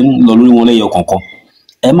ṣiṣẹ́ ń lọ lórí wọn lẹ́yọ kọ̀ọ̀kan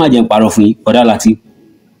ẹ má jẹ́ ń parọ́ fún yín ọ̀dà láti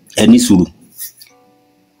ẹ ní sùúrù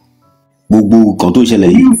gbogbo nǹkan tó ṣẹlẹ̀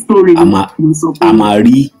yìí a máa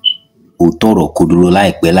rí òótọ́ ọ̀rọ̀ kodoro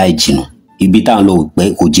láìpẹ́ láì jìnnà ibi tá à ń lọ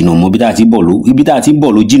pẹ́ kò jìnnà mọ́ ibi tá a ti ń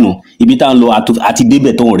bọ̀ ló jìnnà ibi tá à ń lọ àti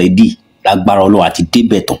débẹ̀ tán already lágbára Ọlọ́run àti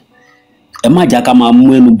débẹ̀ tán ẹ má jà ká máa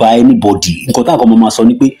mú ẹnu bà anybody nǹkan tá a kọ́ máa sọ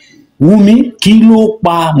ni pé Wunmi kí ló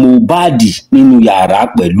pa Mohbad nínú yàrá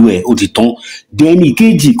pẹ̀lú ẹ̀ ó ti tán dẹ́ni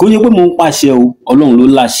kejì kó yẹ pé mo ń pàṣẹ o Ọlọ́run ló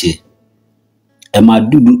láṣẹ ẹ máa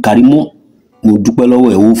dúdú Karimo mo dúpẹ́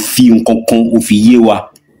lọ́wọ́ ẹ̀ ó fi nǹkan kan ó fi yé wa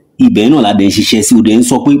ibẹ̀ náà la dẹ̀ ń ṣiṣẹ́ sí o dẹ̀ ń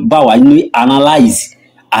sọ pé báwa ní analyze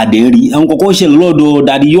àdẹ̀rí àwọn kọ̀ọ̀kan ṣẹlẹ̀ lọ́dọ̀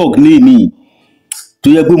Daddy York lẹ́ẹ̀mí tó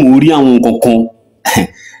yẹ pé mo rí àwọn nǹkan kan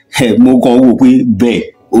mo kàn wò pé bẹ́ẹ̀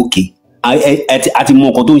ok àti mọ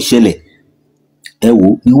nǹkan tó ń ṣẹlẹ̀ ẹ wò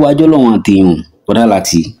níwájú Ọlọ́run àtẹ̀yàn bọ́dá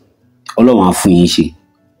láti Ọlọ́run á fún yín ṣe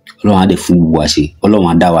Ọlọ́run á dẹ̀ fún gbogbo wa ṣe Ọlọ́run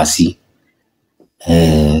á dá wa sí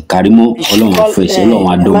Karimo Ọlọ́run á fẹ́ ṣe Ọlọ́run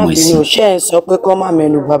á dọ́mọ̀ ẹ̀ sí. ṣé ẹ sọ pé kọ́ máa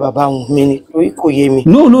mẹ́nu bà bàbá Wunmi ni torí kò yé mi.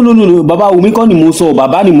 no bàbá Wunmi kọ́ ni mò ń sọ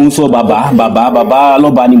bàbá ni mò ń sọ bàbá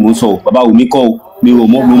lọ́ba ni mò ń sọ bàbá Wunmi kọ́ o mi ò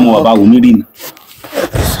mọ̀ bàbá Wunmi rí ni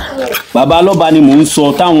bàbá lọ́ba ni mò ń sọ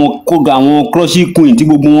táwọn kóga àwọn crushing queen tí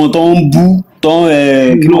gbogbo wọn tó ń bú tó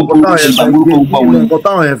kí ló ń kó ṣe ìgbàgbọ́ gbọ́ wọn. nǹkan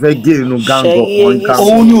táwọn yẹn fẹ́ gé inú gángọ̀ wọn ká.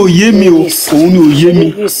 òun ni òye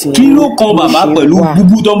mi kí ló kan bàbá pẹ̀lú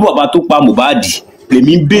búbú tó ń bọ̀ bàbá tó pa Mohbad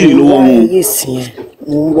lèmi ń béèrè lọ́wọ́ wọn.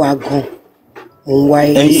 mo ń wá gan mo ń wá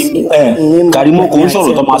ẹyẹ. Karimo kò ń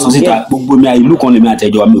sọ̀rọ̀ tó máa sọ síta gbogbo mi ìlú kan lèmi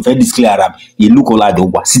àtẹ̀jọ́ mi ò fẹ́ disclare ara ìlú kan lájọ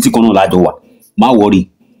wà city kan náà lájọ wà má wọrí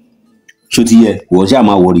ṣó ti yẹ wọ́n ṣáà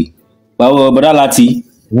má wọrí báwo bọ́dá láti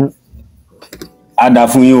á dà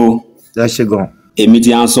fún yín o. ẹ ṣe gan. èmi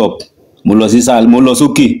ti hands up mo lọ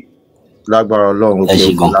sókè. lágbára Ọlọ́run ẹ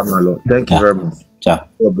ṣe gan. thank you very much.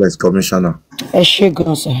 God bless commissioner. ẹ ṣe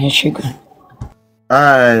gan sir ẹ ṣe gan.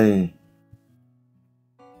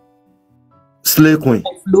 Slay Queen.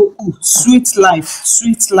 Sweet life.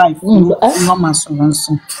 Wọ́n máa sọ̀rọ̀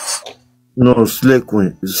sùn. No, Slay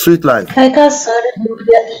Queen. Sweet life. ẹ ká sáré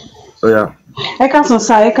Oh yeah. ẹ ká sàn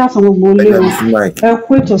sá ẹ ká sàn gbogbo ilé o ẹ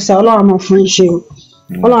kú ètò sá Ọlọ́run á máa fún yín ṣe o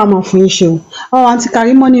Ọlọ́run á máa fún yín ṣe o àǹtí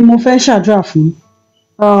Karimo ni mo fẹ́ ṣàdúrà fún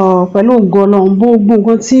pẹ̀lú ògo Ọlọ́run gbogbo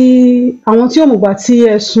nǹkan tí àwọn tí òmùgbà tí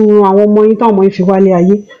ẹ sun àwọn ọmọ yín táwọn ọmọ yín fi wálé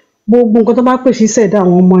ayé gbogbo nǹkan tó bá pè sí ṣẹ̀dá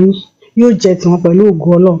àwọn ọmọ yín yóò jẹ́ tiwọn pẹ̀lú ògo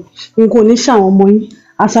Ọlọ́run nǹkan ò ní ṣe àwọn ọmọ yín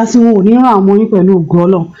àṣà tí wọn ò ní ràn àwọn ọmọ yín pẹ̀lú ògo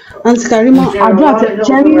Ọlọ́run àǹtí Karimo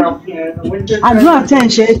àdúrà tẹ́ ń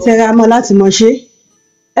ṣe tẹra mọ́ láti mọ̀ ṣe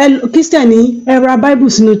Kírísítẹ́nì ẹ ra Bible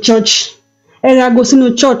sínú church ẹ ra ago sínú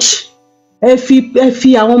church ẹ fi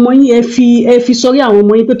àwọn ọmọ yín ẹ fi sọrí àwọn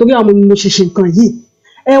ọmọ yín pé torí àwọn ọmọ mi mo ṣe ṣe nǹkan yìí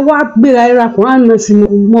ẹ wá gbéra ẹ ra Quran náà sínú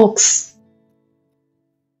mosque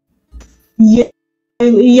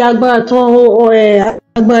iye agbára tó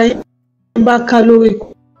agbára bá ká lórí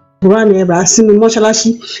Quran ẹ rà sínú mọ́ṣáláṣí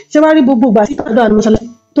ṣé wàá rí gbogbo ìgbà tí ìpàdé àwọn mọ́ṣáláṣí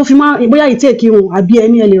tó fi máa bóyá ìtẹ́ẹ̀kì wọn àbí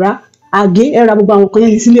ẹni ẹ lè ra àgé ẹ ra gbogbo àwọn kan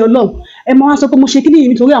yẹn sílé Ọlọ́run ẹ máa wá sọ pé mo ṣe kíní yìí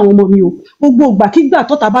nítorí àwọn ọmọ mi o gbogbo ìgbàkígbà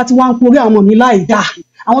tọ́ta bá ti wá ń porí àwọn ọmọ mi láì dáa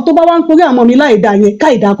àwọn tó bá wá ń porí àwọn ọmọ mi láì dáa yẹn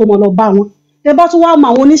káì dáa kó mọ lọ bá wọn ẹ bá tún wá mọ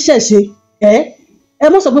àwọn oníṣẹ̀ṣe ẹ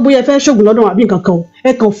mọ̀ sọ pé bóyá ẹ fẹ́ ṣògùn lọ́dọ̀ àbí nǹkan kan o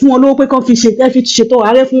ẹ kàn fún wọn lówó pé kàn fi ṣètò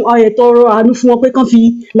ààrẹ fún ẹ̀tọ́ ọrọ̀ àánú fún wọn pé kàn fi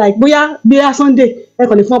like bóyá Sunday ẹ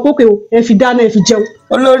kàn lè fún wọn pókè o ẹ fi dáná ẹ fi jẹun.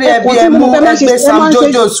 olórí ẹbí ẹ mú ẹgbẹ́ Sam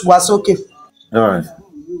Jojos wá sókè.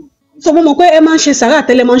 so mo mọ̀ pé ẹ máa ń ṣe sàrà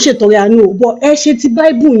tẹ́lẹ̀ máa ń ṣètọrẹ àánú o bọ̀ ẹ ṣe ti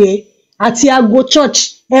Bible yẹn àti aago church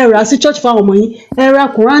ẹ rà sí church fún àwọn ọmọ yín ẹ ra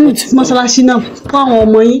Quran mọ́ṣáláṣí náà fún àwọn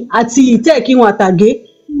ọmọ yín àti ìtẹ́ẹ̀kí wọn àtàgé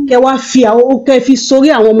kẹ wá fi àwọn kẹ fi sórí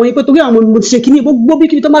àwọn ọmọ yín pé torí àwọn ọmọ mi mo ti ṣe kíní gbogbo bí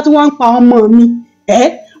kíbi tó bá ti wá ń pa ọmọ mi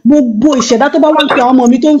gbogbo ìṣẹ̀dá tó bá wá ń pe àwọn ọmọ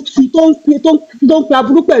mi tó ń pe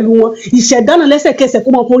aburú pẹ̀lú wọn ìṣẹ̀dá náà lẹ́sẹ̀kẹsẹ̀ kó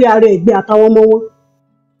mọ forí ara ẹ̀ gbé àtàwọn ọmọ wọn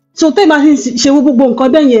so tẹ́ ẹ bá ṣe gbogbo nǹkan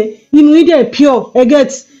bẹ́ẹ̀ yẹn inú yín dẹ̀ pure ẹ get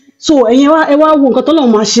so ẹ̀yin ẹ wá wo nǹkan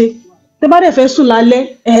tọ́lọ́run máa ṣe tẹ́ bá dẹ̀ fẹ́ sùn lálẹ́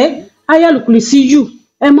ayálùkùlì sí yù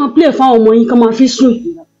ẹ máa play fún àwọn ọmọ yín kan máa fi sùn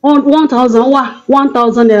 1000 wà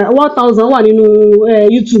 1000 wà nínú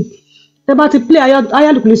YouTube tẹ́ bá ti play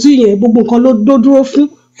ayálùkùlì sí yẹn gbogbo nǹkan ló dúró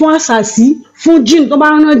fún àṣàṣì fún jíìnù tó bá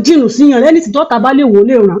rán jíìnù sí yẹn ẹni tí dọ́ta bá lè wò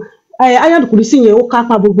lè ràn ayálùkùlì sí yẹn ó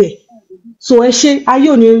kápá gbogbo ẹ̀ so ẹ ṣe ayé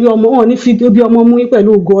òní rí ọmọ wọn ní fi bí ọmọ mú yín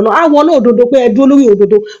pẹ̀lú ògo Ọlọ́run àwọ olóòdodo pé ẹ dúró lórí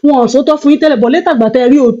òdodo wọn ò sótọ́ fún yín tẹ́lẹ̀ bọ̀ létàgbà tẹ́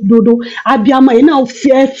rí òdodo abiyamọ yìí náà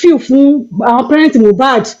ẹ fíù fún àwọn parent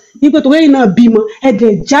Mohbad wípé torí ẹ̀yin náà bímọ ẹ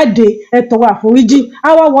dẹ̀ jáde ẹ tọrọ àforíjì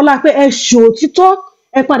àwa wọlá pé ẹ ṣòtítọ́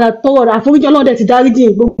ẹ padà tọrọ àforíjì Ọlọ́run dẹ̀ ti dáríjì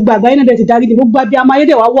gbogbo àgbáyé náà dẹ̀ ti dáríjì gbogbo abiyamọ ayé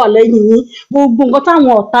dẹ̀ wà lẹ́yìn yín gbogbo nǹkan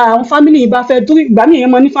táwọn ọ̀tá àwọn fámìlì yìí bá fẹ́ dúró ìgbà míì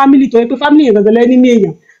yẹn mọ ní fámìlì tó yẹ pé fámìlì yẹn gẹ́gẹ́ lẹ́ni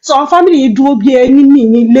èèyàn so àwọn fámìlì yìí dúró bí ẹni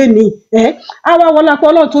ní lẹ́ni àwa wọlá pé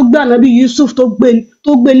Ọlọ́run tó gbé Ànábì Yusuf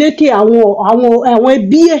tó gbé lékè àwọn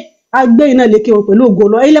ẹbí ẹ̀ agbé iná lékè wọn pẹ̀lú ògo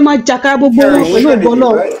Ọlọ́run ẹ̀yin lè máa jàkà gbogbo wọn pẹ̀lú ògo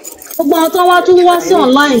Ọlọ́run gbogbo àwọn tó wá tún wá sí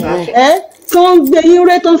online tí wọ́n ń gbé yín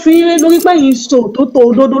ré tó ń fi yín ré lórí pẹ̀yìn tó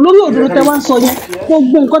òdodo lórí òdodo tẹ́ wá ń sọ yẹn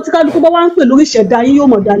gbogbo nǹkan tí kálukú bá wá ń pè lórí ìṣẹ̀dá yín yóò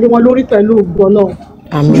mọ̀ dálé wọn lórí pẹ̀lú ògo Ọlọ́run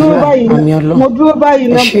mo dúró báyìí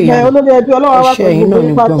náà olórí ẹbí Ọlọ́run wá pẹ̀lú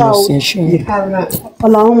gbogbo pátá o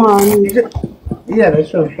Ọlọ́run máa ń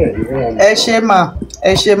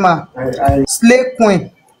ẹ ṣe mà slay queen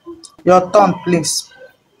your turn please.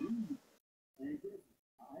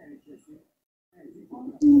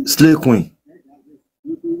 Slay queen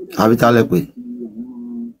àbí tálẹ̀ pé.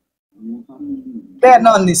 Bẹ́ẹ̀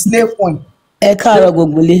náà ni slay queen. Ẹ káàárọ̀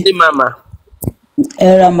gbogbo lé. Ẹ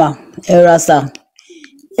ra mà ẹ ra sà.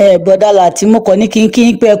 Bọ́dálà tí mo kàn ní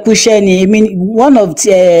kínkín pé ẹ kúṣẹ́ ni èmi one of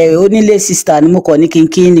onílé sister ni mo kàn ní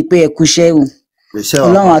kínkín ni pé ẹ kúṣẹ́ o.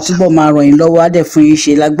 Ọlọ́run àtúbọ̀ máa ràn yín lọ́wọ́ á dẹ̀ fún yín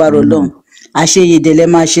ṣe lágbára Ọlọ́run. Àṣeyèdè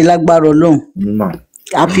máa ṣe lágbára Ọlọ́run.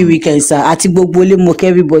 Happy weekend sir àti gbogbo lé mo kẹ́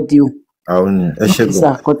everybody o. Àwọn ni ẹ ṣé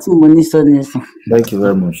gan. Kò tí mo ní sọ ni ẹ sàn. Thank you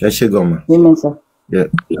very much. Ẹ ṣé gan ma. Amen sir.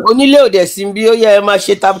 Onílé òde sí bí ó yẹ ẹ máa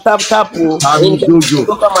ṣe tap o. Àmì jojo.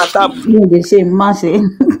 Tó kọ́ máa tap. Mi ò lè ṣe má ṣe.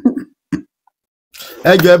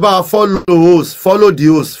 Ẹ jọ̀ọ́ ẹ bá follow the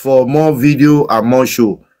host for more video and more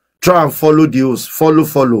show. Try and follow the host.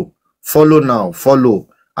 Follow now. Follow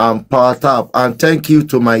and power tap. And thank you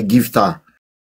to my gifter.